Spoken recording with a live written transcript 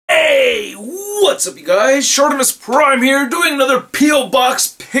Hey, what's up you guys? ShartimusPrime here, doing another P.O.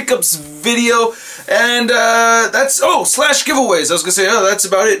 Box pickups video, and slash giveaways. I was gonna say, oh, that's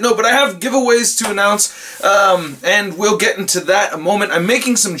about it. No, but I have giveaways to announce, and we'll get into that in a moment. I'm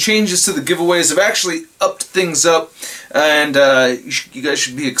making some changes to the giveaways. I've actually upped things up, and you guys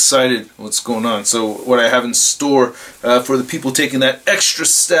should be excited what's going on. So what I have in store for the people taking that extra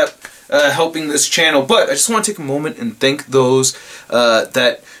step, helping this channel. But I just want to take a moment and thank those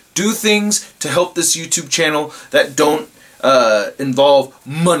that do things to help this YouTube channel that don't involve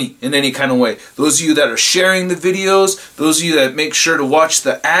money in any kind of way. Those of you that are sharing the videos, those of you that make sure to watch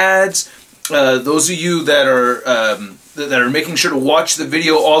the ads, those of you that are making sure to watch the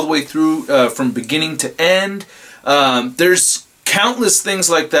video all the way through from beginning to end. There's countless things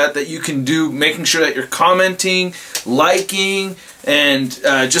like that that you can do, making sure that you're commenting, liking, and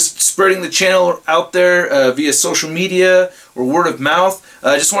just spreading the channel out there via social media or word of mouth.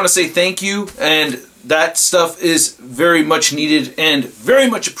 I just want to say thank you, and that stuff is very much needed and very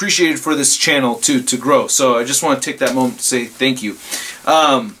much appreciated for this channel to grow. So I just want to take that moment to say thank you.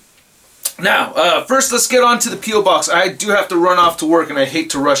 Now, first let's get on to the P.O. Box. I do have to run off to work, and I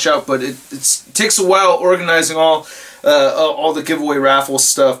hate to rush out, but it takes a while organizing all the giveaway raffle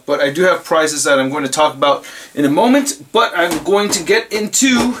stuff. But I do have prizes that I'm going to talk about in a moment. But I'm going to get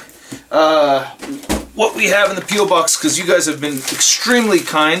into what we have in the P.O. Box, because you guys have been extremely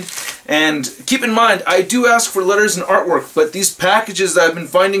kind. And keep in mind, I do ask for letters and artwork, but these packages that I've been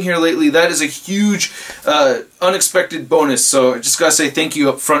finding here lately, that is a huge unexpected bonus. So I just gotta say thank you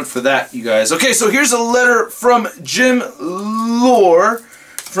up front for that, you guys. Okay, so here's a letter from Jim Lore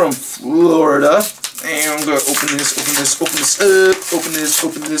from Florida. And I'm gonna open this up.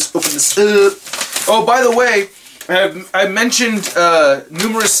 Oh, by the way, I mentioned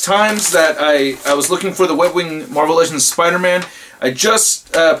numerous times that I was looking for the Webwing Marvel Legends Spider-Man. I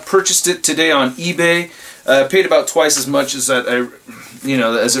just purchased it today on eBay. Paid about twice as much as that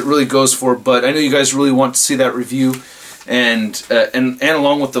as it really goes for. But I know you guys really want to see that review, and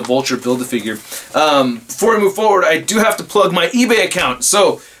along with the Vulture Build-A-Figure. Before we move forward, I do have to plug my eBay account.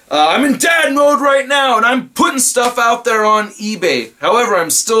 So I'm in dad mode right now, and I'm putting stuff out there on eBay. However,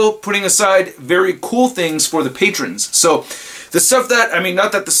 I'm still putting aside very cool things for the patrons. So the stuff that,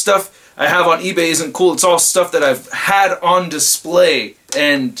 not that the stuff I have on eBay isn't cool, it's all stuff that I've had on display,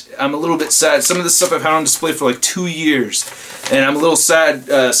 and I'm a little bit sad. Some of the stuff I've had on display for like 2 years, and I'm a little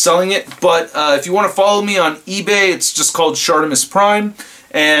sad selling it. But if you want to follow me on eBay, it's just called ShartimusPrime,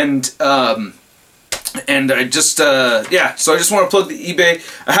 and I just, yeah, so I just want to plug the eBay.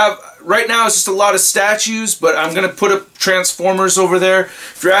 I have, right now it's just a lot of statues, but I'm going to put up Transformers over there.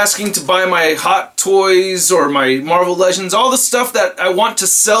 If you're asking to buy my Hot Toys or my Marvel Legends, all the stuff that I want to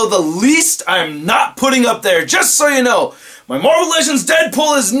sell the least, I'm not putting up there, just so you know. My Marvel Legends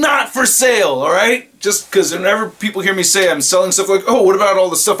Deadpool is not for sale, alright? Just because whenever people hear me say I'm selling stuff, like, oh, what about all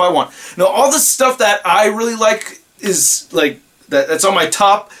the stuff I want? No, all the stuff that I really like is, like, that's on my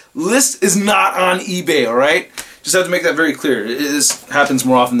top list is not on eBay, alright? Just have to make that very clear. This happens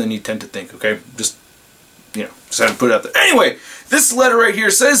more often than you tend to think, okay? Just have to put it out there. Anyway, this letter right here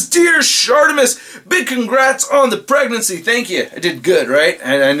says, Dear Shartimus, big congrats on the pregnancy. Thank you. I did good, right?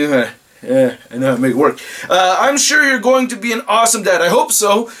 I knew how to make it work. I'm sure you're going to be an awesome dad. I hope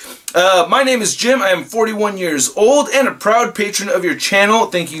so. My name is Jim. I am 41 years old and a proud patron of your channel.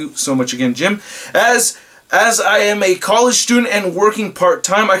 Thank you so much again, Jim. As I am a college student and working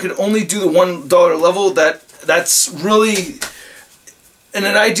part-time, I could only do the $1 level. That's really, in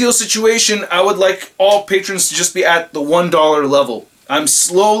an ideal situation, I would like all patrons to just be at the $1 level. I'm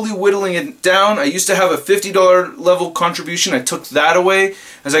slowly whittling it down. I used to have a $50 level contribution. I took that away.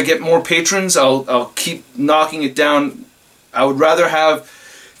 As I get more patrons, I'll keep knocking it down. I would rather have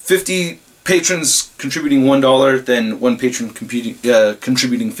 50 patrons contributing $1 than one patron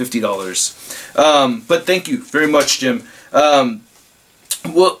contributing $50. But thank you very much, Jim.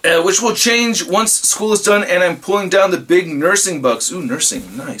 Which will change once school is done and I'm pulling down the big nursing bucks. Ooh,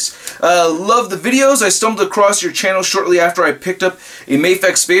 nursing, nice. Love the videos. I stumbled across your channel shortly after I picked up a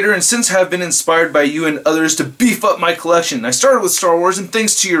Mafex Vader, and since have been inspired by you and others to beef up my collection. I started with Star Wars, and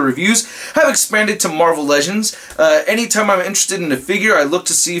thanks to your reviews, have expanded to Marvel Legends. Anytime I'm interested in a figure, I look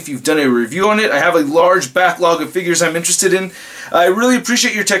to see if you've done a review on it. I have a large backlog of figures I'm interested in. I really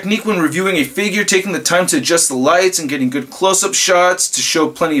appreciate your technique when reviewing a figure, taking the time to adjust the lights and getting good close-up shots to show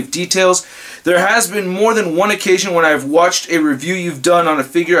plenty of details. There has been more than one occasion when I've watched a review you've done on a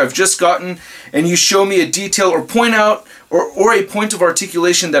figure I've just gotten, and you show me a detail or point out or a point of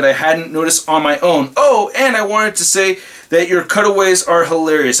articulation that I hadn't noticed on my own. Oh, and I wanted to say that your cutaways are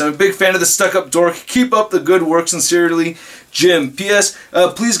hilarious. I'm a big fan of the stuck-up dork. Keep up the good work. Sincerely, Jim. P.S.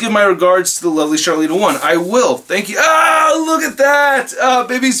 Please give my regards to the lovely Charlita 1. I will. Thank you. Ah, look at that!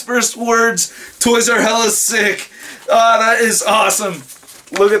 Baby's first words. Toys are hella sick. Ah, that is awesome.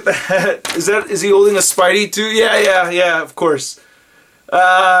 Look at that. Is he holding a Spidey too? Yeah, of course.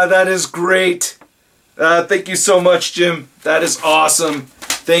 That is great. Thank you so much, Jim. That is awesome.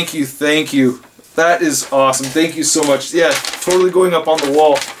 Thank you. That is awesome. Thank you so much. Yeah, totally going up on the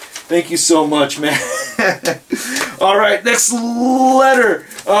wall. Thank you so much, man. Alright, next letter.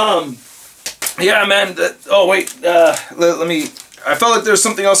 Yeah, man. Oh, wait. Let me... I felt like there was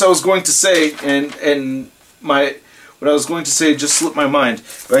something else I was going to say, and what I was going to say just slipped my mind.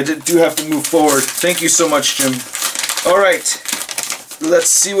 But I do have to move forward. Thank you so much, Jim. Alright. Let's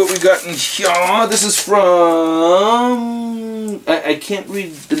see what we got in here. This is from... I can't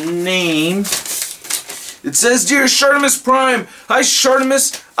read the name. It says, Dear Shartimus Prime, hi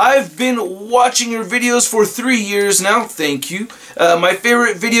Shartimus, I've been watching your videos for 3 years now, thank you. My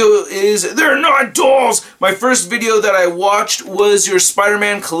favorite video is, They're Not Dolls! My first video that I watched was your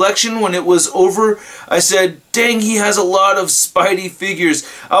Spider-Man collection. When it was over, I said, dang, he has a lot of Spidey figures.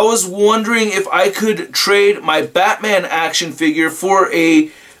 I was wondering if I could trade my Batman action figure for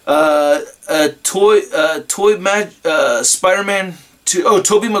a Spider-Man...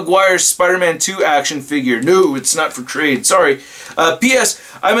 Tobey Maguire's Spider-Man 2 action figure. No, it's not for trade. Sorry. P.S.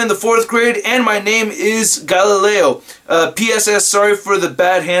 I'm in the 4th grade and my name is Galileo. P.S.S. Sorry for the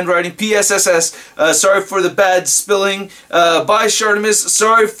bad handwriting. P.S.S.S. Sorry for the bad spelling. Bye, Shartimus.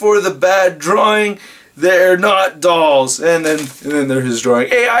 Sorry for the bad drawing. They're not dolls. And then there's his drawing.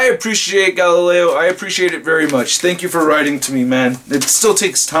 Hey, I appreciate Galileo. I appreciate it very much. Thank you for writing to me, man. It still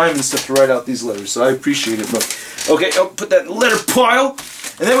takes time and stuff to write out these letters, so I appreciate it. But okay, I'll put that in the letter pile.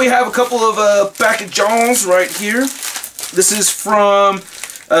 And then we have a couple of packages right here. This is from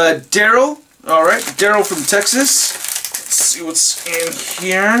Daryl. Alright, Daryl from Texas. Let's see what's in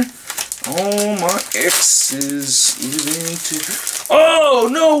here. Oh, my ex is living to... Oh,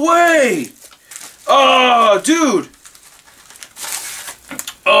 no way! Oh, dude!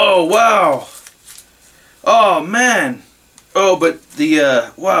 Oh, wow! Oh, man! Oh, but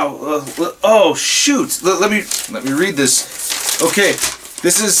the, wow, oh, shoot! Let me read this. Okay,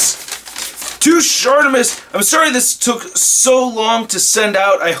 this is to Shartimus. I'm sorry this took so long to send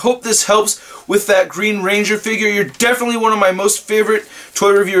out. I hope this helps with that Green Ranger figure. You're definitely one of my most favorite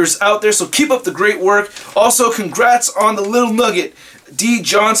toy reviewers out there, so keep up the great work. Also, congrats on the little nugget. D.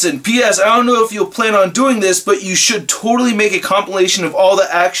 Johnson. P.S. I don't know if you'll plan on doing this, but you should totally make a compilation of all the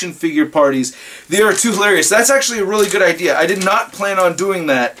action figure parties. They are too hilarious. That's actually a really good idea. I did not plan on doing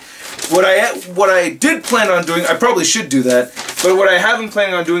that. What I did plan on doing, I probably should do that, but what I haven't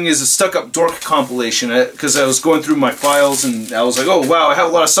planned on doing is a stuck-up dork compilation, because I was going through my files and I was like, oh wow, I have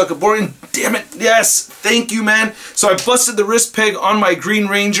a lot of stuck-up dork, and damn it, yes, thank you, man. So I busted the wrist peg on my Green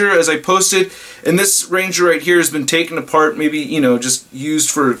Ranger as I posted, and this Ranger right here has been taken apart, maybe, you know, just used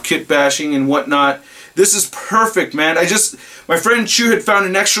for kit bashing and whatnot. This is perfect, man. My friend Chu had found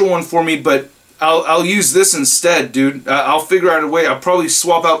an extra one for me, but I'll use this instead, dude. I'll figure out a way. I'll probably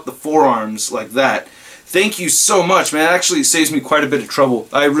swap out the forearms like that. Thank you so much, man. It actually saves me quite a bit of trouble.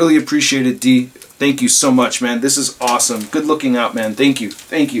 I really appreciate it, D. Thank you so much, man. This is awesome. Good looking out, man. Thank you.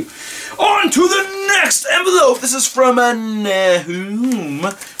 Thank you. On to the next envelope. This is from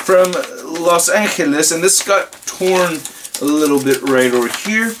Nahum from Los Angeles, and this got torn a little bit right over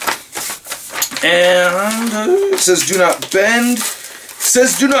here. And it says, do not bend. It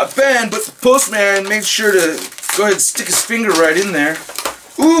says do not bend, but the postman made sure to go ahead and stick his finger right in there.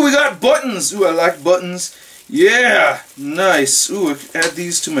 Ooh, we got buttons. Ooh, I like buttons. Yeah, nice. Ooh, I can add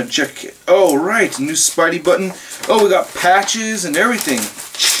these to my jacket. Oh, right, new Spidey button. Oh, we got patches and everything.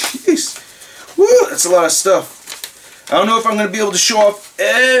 Jeez. Woo, that's a lot of stuff. I don't know if I'm going to be able to show off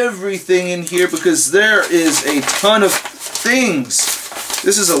everything in here because there is a ton of things.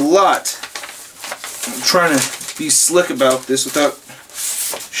 This is a lot. I'm trying to be slick about this without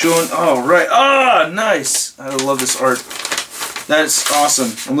showing. Oh, right. Ah, nice. I love this art. That's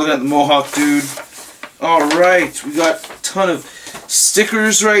awesome. I'm looking at the Mohawk dude. Alright, we got a ton of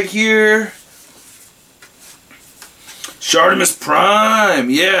stickers right here. Shartimus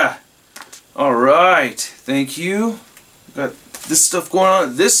Prime, yeah. Alright, thank you. Got this stuff going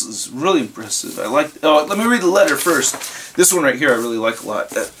on. This is really impressive. I like. Oh, let me read the letter first. This one right here I really like a lot.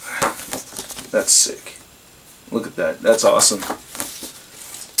 That's sick. Look at that. That's awesome.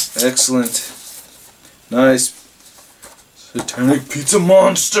 Excellent. Nice. Satanic Pizza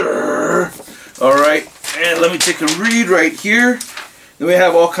Monster. Alright, and let me take a read right here. Then we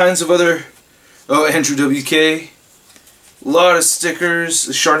have all kinds of other, oh, Andrew WK. A lot of stickers,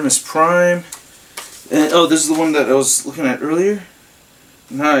 the ShartimusPrime. And, oh, this is the one that I was looking at earlier.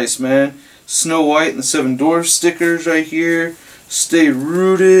 Nice, man. Snow White and the Seven Dwarfs stickers right here. Stay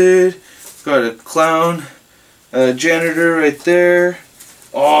Rooted. Got a clown janitor right there.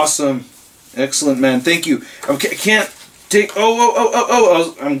 Awesome. Excellent, man. Thank you. I can't take...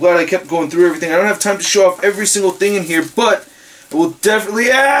 I'm glad I kept going through everything. I don't have time to show off every single thing in here, but I will definitely...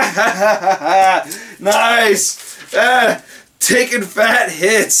 Nice! Taking fat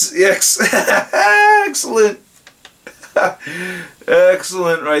hits. Yes. Excellent.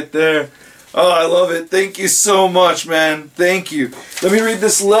 Excellent right there. Oh, I love it. Thank you so much, man. Thank you. Let me read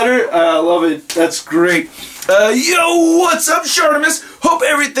this letter. I love it. That's great. Yo, what's up, Shartimus? Hope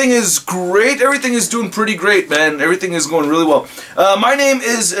everything is great. Everything is doing pretty great, man. Everything is going really well. My name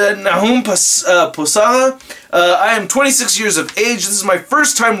is Nahum Posada. I am 26 years of age. This is my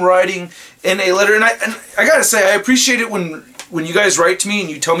first time writing in a letter, and I gotta say, I appreciate it when you guys write to me and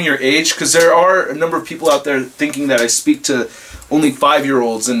you tell me your age, because there are a number of people out there thinking that I speak to only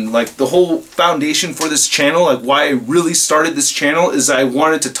 5-year-olds, and like the whole foundation for this channel, like why I really started this channel, is I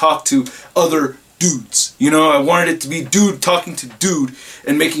wanted to talk to other dudes. You know, I wanted it to be dude talking to dude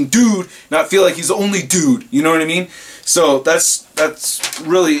and making dude not feel like he's the only dude. You know what I mean? So that's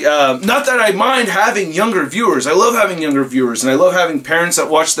really not that I mind having younger viewers. I love having younger viewers, and I love having parents that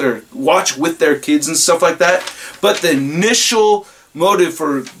watch with their kids and stuff like that. But the initial motive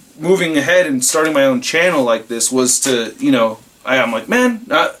for moving ahead and starting my own channel like this was to, you know, I'm like, man,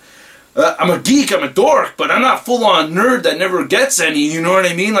 I'm a geek, I'm a dork, but I'm not full-on nerd that never gets any, you know what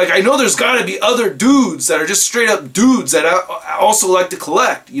I mean? Like, I know there's got to be other dudes that are just straight-up dudes that I also like to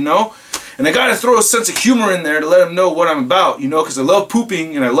collect, you know? And I got to throw a sense of humor in there to let them know what I'm about, you know, because I love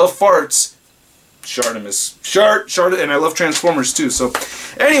pooping and I love farts. Shart, and I love Transformers too. So,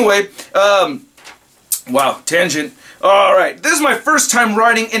 anyway, wow, tangent. Alright, this is my first time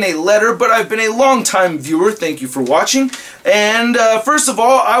writing in a letter, but I've been a long-time viewer. Thank you for watching. And first of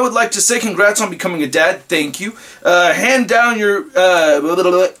all, I would like to say congrats on becoming a dad. Thank you. Hands down, you're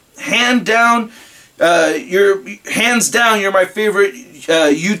my favorite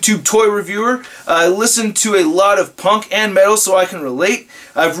YouTube toy reviewer. I listen to a lot of punk and metal, so I can relate.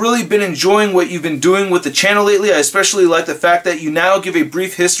 I've really been enjoying what you've been doing with the channel lately. I especially like the fact that you now give a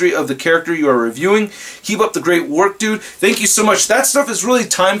brief history of the character you are reviewing. Keep up the great work, dude. Thank you so much. That stuff is really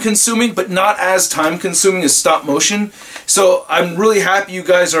time-consuming, but not as time-consuming as stop motion. So I'm really happy you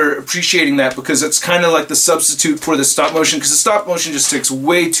guys are appreciating that, because it's kind of like the substitute for the stop motion, because the stop motion just takes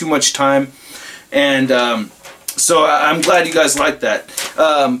way too much time. And so I'm glad you guys like that.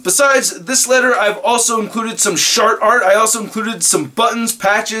 Besides this letter, I've also included some Shart art. I also included some buttons,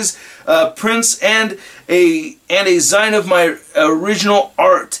 patches, prints, and a zine of my original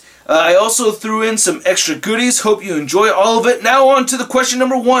art. I also threw in some extra goodies. Hope you enjoy all of it. Now on to the question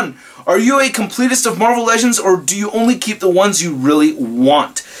number 1. Are you a completist of Marvel Legends, or do you only keep the ones you really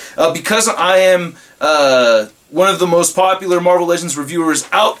want? Because I am one of the most popular Marvel Legends reviewers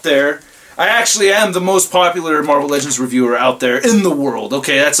out there, I actually am the most popular Marvel Legends reviewer out there in the world.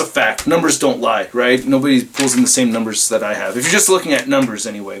 Okay, that's a fact. Numbers don't lie, right? Nobody pulls in the same numbers that I have. If you're just looking at numbers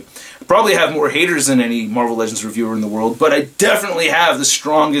anyway. I probably have more haters than any Marvel Legends reviewer in the world, but I definitely have the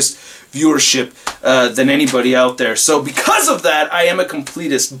strongest viewership than anybody out there. So because of that, I am a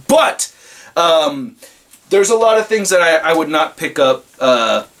completist. But there's a lot of things that I would not pick up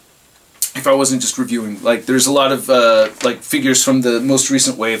if I wasn't just reviewing. Like, there's a lot of like figures from the most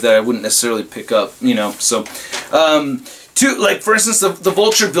recent wave that I wouldn't necessarily pick up, you know. So, like for instance, the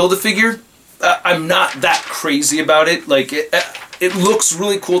Vulture Build-A-Figure, I'm not that crazy about it. Like, it looks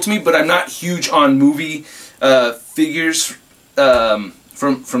really cool to me, but I'm not huge on movie figures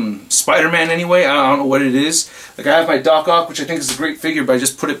from Spider-Man anyway. I don't know what it is. Like, I have my Doc Ock, which I think is a great figure, but I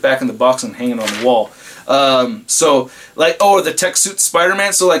just put it back in the box and hang it on the wall. So, like, oh, the Tech Suit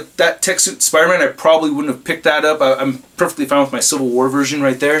Spider-Man. So, like, that Tech Suit Spider-Man, I probably wouldn't have picked that up. I'm perfectly fine with my Civil War version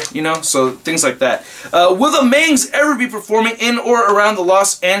right there, you know? So, things like that. Will the Mangs ever be performing in or around the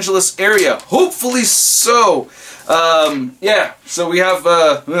Los Angeles area? Hopefully so. Yeah, so we have,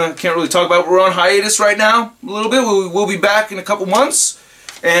 can't really talk about it. We're on hiatus right now, a little bit. We'll be back in a couple months.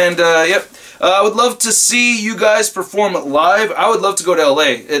 And, yep. I would love to see you guys perform live. I would love to go to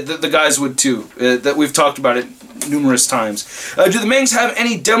LA. The guys would too. That we've talked about it numerous times. Do the Mangs have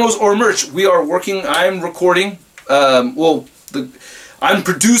any demos or merch? We are working. I'm recording. I'm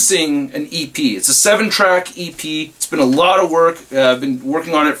producing an EP. It's a 7-track EP. It's been a lot of work. I've been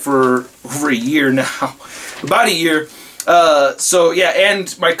working on it for over a year now. About a year. So yeah,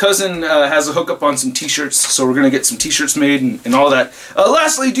 and my cousin has a hookup on some t-shirts, so we're gonna get some t-shirts made and all that.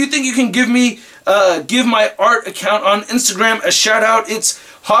 Lastly, do you think you can give my art account on Instagram a shout out? It's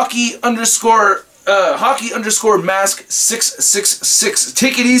hockey_mask666.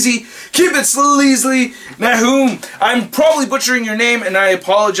 Take it easy, keep it sleazy. Nahum, I'm probably butchering your name and I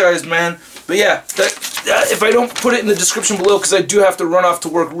apologize, man. But yeah, if I don't put it in the description below, because I do have to run off to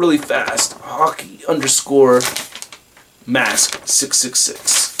work really fast.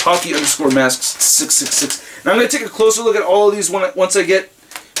 Hockey_mask666. Hockey_mask666. Now I'm going to take a closer look at all of these once I get...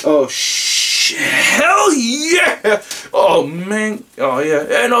 Oh, hell yeah! Oh, man. Oh, yeah.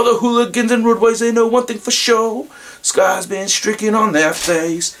 And all the hooligans and roadways, they know one thing for sure. Sky's been stricken on their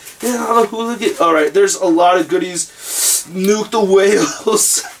face. And all the hooligans... Alright, there's a lot of goodies. Nuke the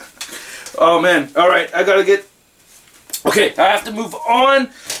whales. Oh, man. Alright, I gotta get... Okay, I have to move on.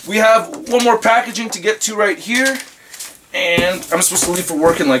 We have one more packaging to get to right here. And I'm supposed to leave for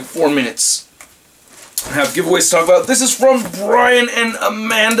work in like 4 minutes. I have giveaways to talk about. This is from Brian and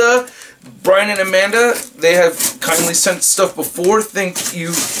Amanda. Brian and Amanda, they have kindly sent stuff before. Thank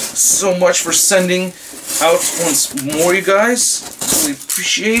you so much for sending out once more, you guys. Really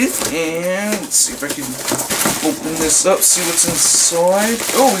appreciate it. And let's see if I can open this up, see what's inside.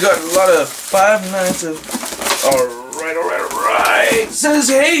 Oh, we got a lot of 5 nights of... Alright. It says,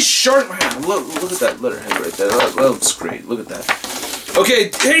 hey, Shartimus. Look at that letterhead right there. That looks great. Look at that.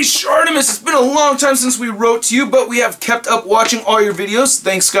 Okay, hey, Shartimus. It's been a long time since we wrote to you, but we have kept up watching all your videos.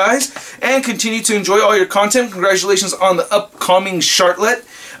 Thanks, guys. And continue to enjoy all your content. Congratulations on the upcoming Shartlet.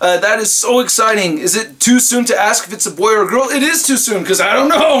 That is so exciting. Is it too soon to ask if it's a boy or a girl? It is too soon, because I don't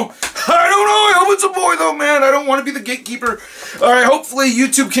know. I hope it's a boy, though, man. I don't want to be the gatekeeper. Alright, hopefully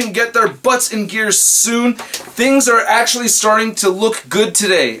YouTube can get their butts in gear soon. Things are actually starting to look good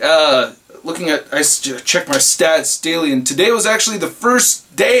today. Looking at, I check my stats daily, and today was actually the first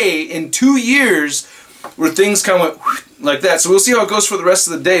day in 2 years where things kind of went like that. So we'll see how it goes for the rest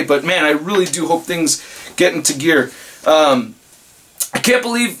of the day. But man, I really do hope things get into gear. I can't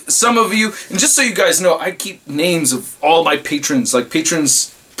believe some of you, and just so you guys know, I keep names of all my patrons, like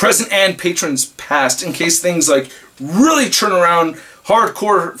patrons present and patrons past, in case things like really turn around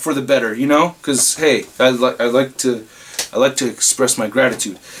hardcore for the better, you know? Because hey, I like to express my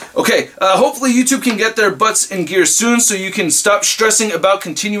gratitude. Okay, hopefully YouTube can get their butts in gear soon so you can stop stressing about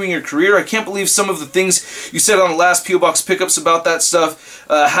continuing your career. I can't believe some of the things you said on the last P.O. Box pickups about that stuff.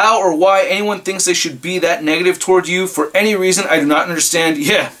 How or why anyone thinks they should be that negative toward you for any reason, I do not understand.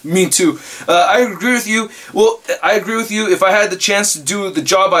 Yeah, me too. I agree with you. Well, I agree with you. If I had the chance to do the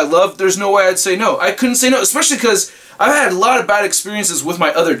job I love, there's no way I'd say no. I couldn't say no, especially because I've had a lot of bad experiences with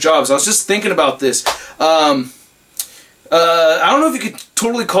my other jobs. I was just thinking about this. I don't know if you could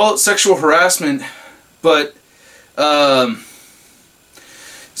totally call it sexual harassment, but the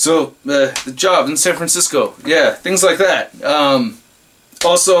job in San Francisco, yeah, things like that.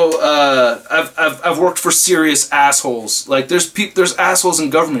 Also, I've worked for serious assholes. Like there's assholes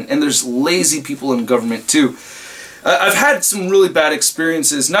in government, and there's lazy people in government too. I've had some really bad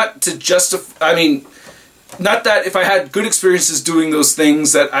experiences. Not to justify. I mean, not that if I had good experiences doing those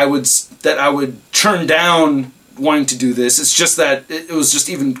things that I would turn down wanting to do this. It's just that it was just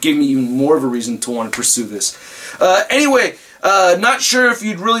gave me even more of a reason to want to pursue this. Anyway, not sure if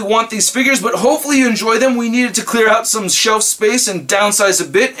you'd really want these figures, but hopefully you enjoy them. We needed to clear out some shelf space and downsize a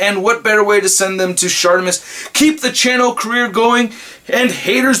bit, and what better way to send them to Shartimus? Keep the channel career going, and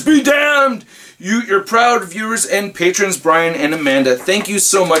haters be damned! Your proud viewers and patrons, Brian and Amanda. Thank you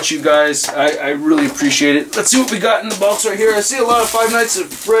so much, you guys. I really appreciate it. Let's see what we got in the box right here. I see a lot of Five Nights at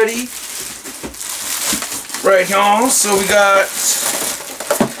Freddy right here. So we got...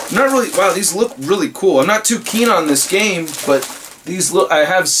 Wow, these look really cool. I'm not too keen on this game, but these look... I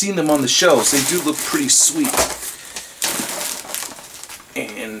have seen them on the shelves. They do look pretty sweet.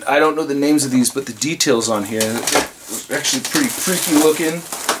 And I don't know the names of these, but the details on here are actually pretty freaky looking.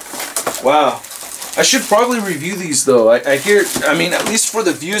 Wow. I should probably review these though. I hear, I mean, at least for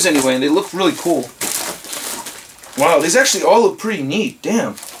the views anyway, and they look really cool. Wow, these actually all look pretty neat.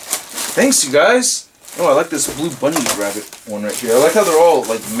 Damn. Thanks, you guys. Oh, I like this blue bunny rabbit one right here. I like how they're all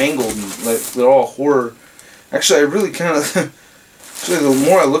like mangled and like they're all horror. Actually, I really kind of... actually, the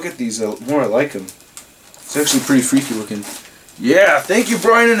more I look at these, the more I like them. It's actually pretty freaky looking. Yeah, thank you,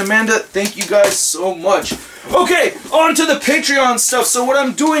 Brian and Amanda. Thank you guys so much. Okay, on to the Patreon stuff. So what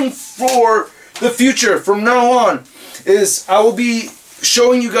I'm doing for the future from now on is I will be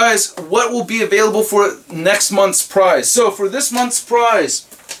showing you guys what will be available for next month's prize. So for this month's prize,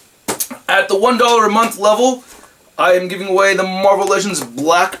 at the $1 a month level, I am giving away the Marvel Legends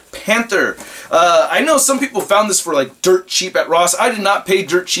Black Panther. I know some people found this for like dirt cheap at Ross. I did not pay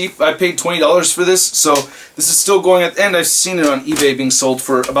dirt cheap. I paid $20 for this, so this is still going at the end. I've seen it on eBay being sold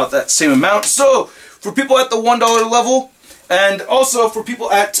for about that same amount. So for people at the $1 level, and also for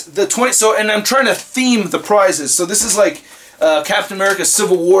people at the 20, so, and I'm trying to theme the prizes. So this is like Captain America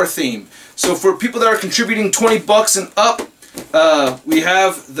Civil War theme. So for people that are contributing 20 bucks and up, we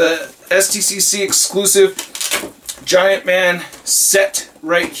have the STCC exclusive Giant Man set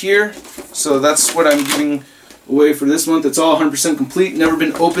right here. So that's what I'm giving away for this month. It's all 100% complete, never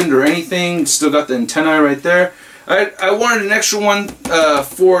been opened or anything. Still got the antennae right there. I wanted an extra one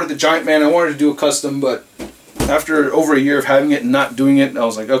for the Giant Man. I wanted to do a custom, but after over a year of having it and not doing it, I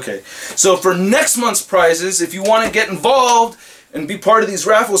was like, okay. So for next month's prizes, if you want to get involved and be part of these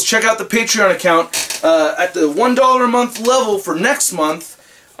raffles, check out the Patreon account. At the $1 a month level for next month,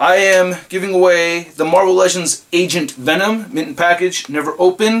 I am giving away the Marvel Legends Agent Venom mint package, never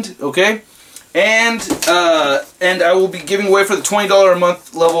opened, okay? And I will be giving away for the $20 a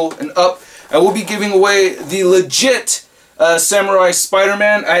month level and up, I will be giving away the legit Samurai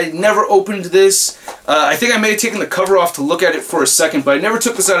Spider-Man. I never opened this. I think I may have taken the cover off to look at it for a second, but I never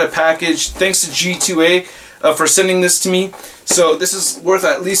took this out of package. Thanks to G2A for sending this to me. So this is worth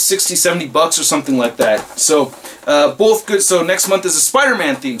at least 60, 70 bucks or something like that. So both good. So next month is a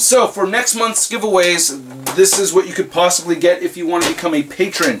Spider-Man theme. So for next month's giveaways, this is what you could possibly get if you want to become a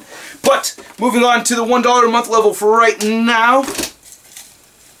patron. But moving on to the $1 a month level for right now.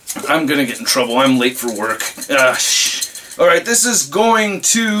 I'm gonna get in trouble. I'm late for work. Alright, this is going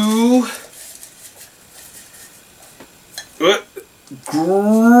to...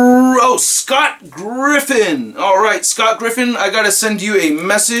 Oh, Scott Griffin! Alright, Scott Griffin, I gotta send you a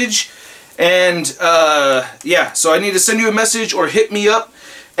message. And, yeah, so I need to send you a message or hit me up.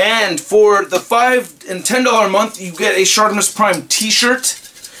 And for the $5 and $10 a month, you get a ShartimusPrime t-shirt.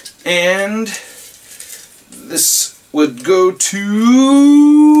 And this would go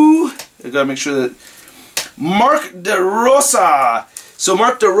to... I gotta make sure that... Mark DeRosa. So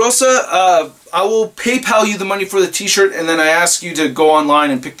Mark DeRosa, I will PayPal you the money for the t-shirt, and then I ask you to go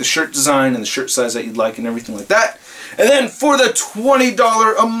online and pick the shirt design and the shirt size that you'd like and everything like that. And then for the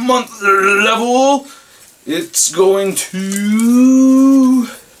 $20 a month level, it's going to...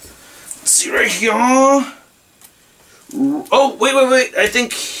 Let's see right here. Oh, wait. I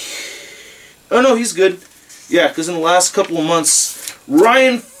think... Oh no, he's good. Yeah, because in the last couple of months,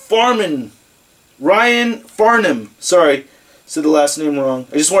 Ryan Farnham, sorry, said the last name wrong.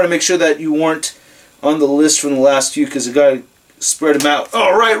 I just want to make sure that you weren't on the list from the last few because I got to spread them out.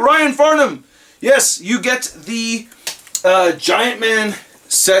 Alright, Ryan Farnham! Yes, you get the Giant Man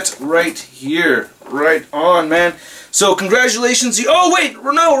set right here. Right on, man. So, congratulations. Oh, wait,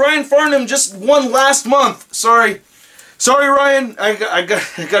 no, Ryan Farnham just won last month. Sorry. Sorry, Ryan. I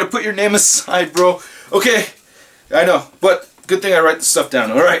got to put your name aside, bro. Okay, I know, but good thing I write the stuff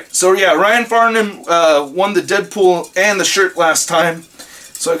down. Alright, so yeah, Ryan Farnham won the Deadpool and the shirt last time.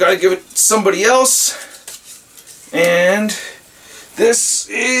 So I gotta give it to somebody else. And this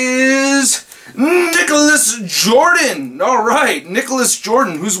is Nicholas Jordan. Alright, Nicholas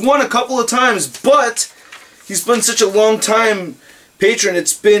Jordan, who's won a couple of times, but he's been such a long time patron.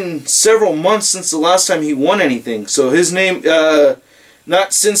 It's been several months since the last time he won anything. So his name,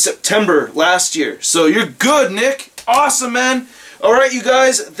 not since September last year. So you're good, Nick. Awesome, man. Alright, you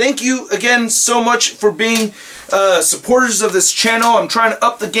guys, thank you again so much for being supporters of this channel. I'm trying to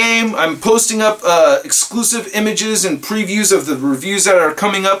up the game. I'm posting up exclusive images and previews of the reviews that are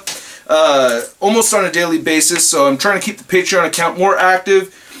coming up almost on a daily basis, so I'm trying to keep the Patreon account more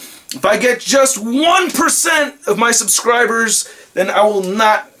active. If I get just 1% of my subscribers, then I will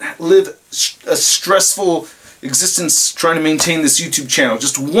not live a stressful existence trying to maintain this YouTube channel.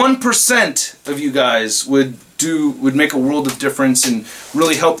 Just 1% of you guys would make a world of difference and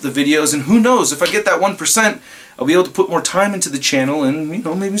really help the videos. And who knows, if I get that 1%, I'll be able to put more time into the channel and, you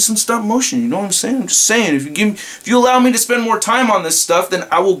know, maybe some stop motion. You know what I'm saying? I'm just saying, if you allow me to spend more time on this stuff, then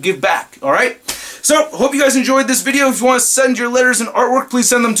I will give back. Alright? So, hope you guys enjoyed this video. If you want to send your letters and artwork, please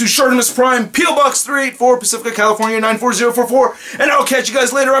send them to ShartimusPrime, P.O. Box 384, Pacifica, California 94044. And I'll catch you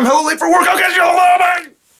guys later. I'm hella late for work. I'll catch you all. Bye!